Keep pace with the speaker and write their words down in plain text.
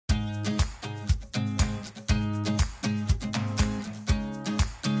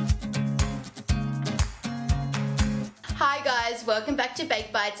guys, welcome back to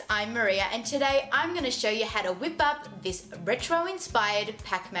Bake Bites. I'm Maria and today I'm going to show you how to whip up this retro inspired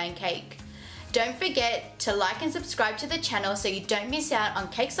Pacman cake. Don't forget to like and subscribe to the channel so you don't miss out on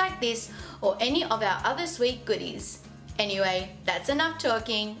cakes like this or any of our other sweet goodies. Anyway, that's enough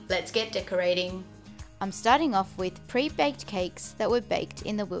talking, let's get decorating. I'm starting off with pre-baked cakes that were baked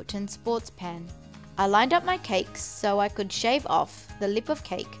in the Wilton sports pan. I lined up my cakes so I could shave off the lip of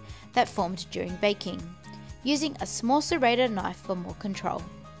cake that formed during baking, using a small serrated knife for more control.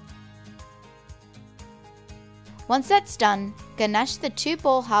 Once that's done, ganache the two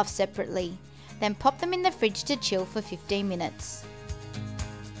ball halves separately, then pop them in the fridge to chill for 15 minutes.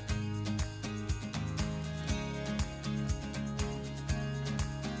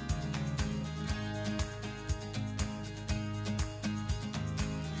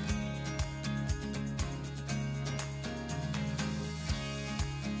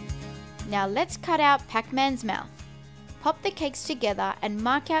 Now let's cut out Pacman's mouth. Pop the cakes together and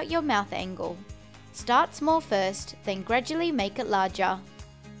mark out your mouth angle. Start small first, then gradually make it larger.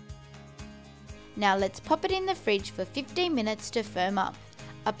 Now let's pop it in the fridge for 15 minutes to firm up.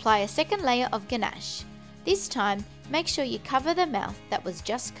 Apply a second layer of ganache. This time, make sure you cover the mouth that was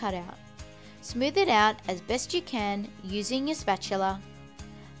just cut out. Smooth it out as best you can using your spatula.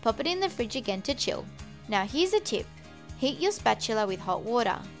 Pop it in the fridge again to chill. Now here's a tip. Heat your spatula with hot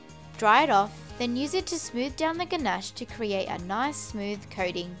water. Dry it off, then use it to smooth down the ganache to create a nice smooth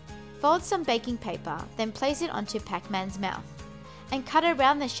coating. Fold some baking paper, then place it onto Pacman's mouth. And cut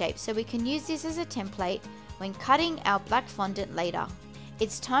around the shape so we can use this as a template when cutting our black fondant later.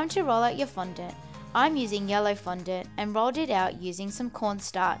 It's time to roll out your fondant. I'm using yellow fondant and rolled it out using some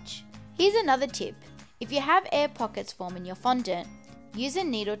cornstarch. Here's another tip. If you have air pockets form in your fondant, use a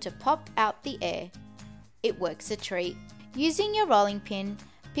needle to pop out the air. It works a treat. Using your rolling pin,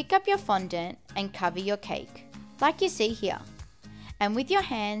 pick up your fondant and cover your cake, like you see here. And with your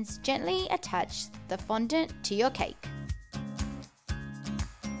hands, gently attach the fondant to your cake.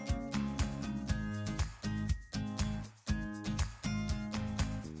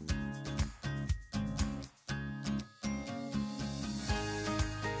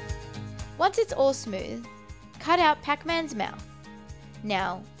 Once it's all smooth, cut out Pacman's mouth.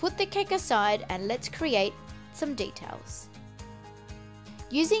 Now, put the cake aside and let's create some details.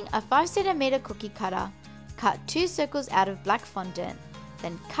 Using a 5cm cookie cutter, cut 2 circles out of black fondant,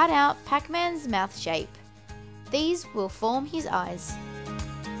 then cut out Pacman's mouth shape. These will form his eyes.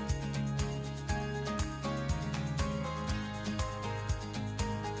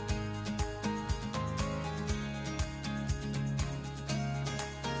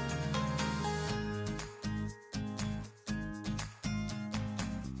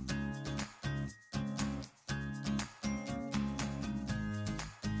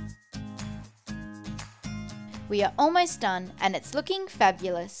 We are almost done and it's looking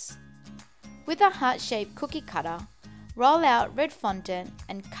fabulous. With a heart-shaped cookie cutter, roll out red fondant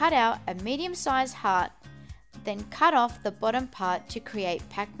and cut out a medium-sized heart, then cut off the bottom part to create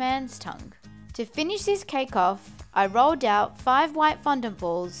Pacman's tongue. To finish this cake off, I rolled out 5 white fondant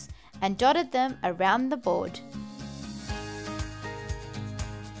balls and dotted them around the board.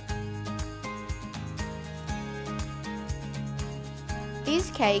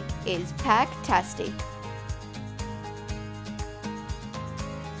 This cake is pack-tastic.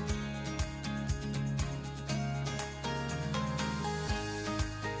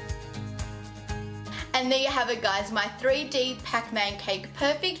 And there you have it guys, my 3D Pacman cake,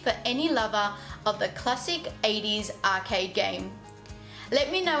 perfect for any lover of the classic 80s arcade game.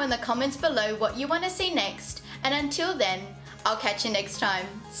 Let me know in the comments below what you want to see next, and until then, I'll catch you next time.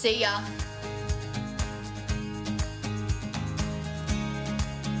 See ya!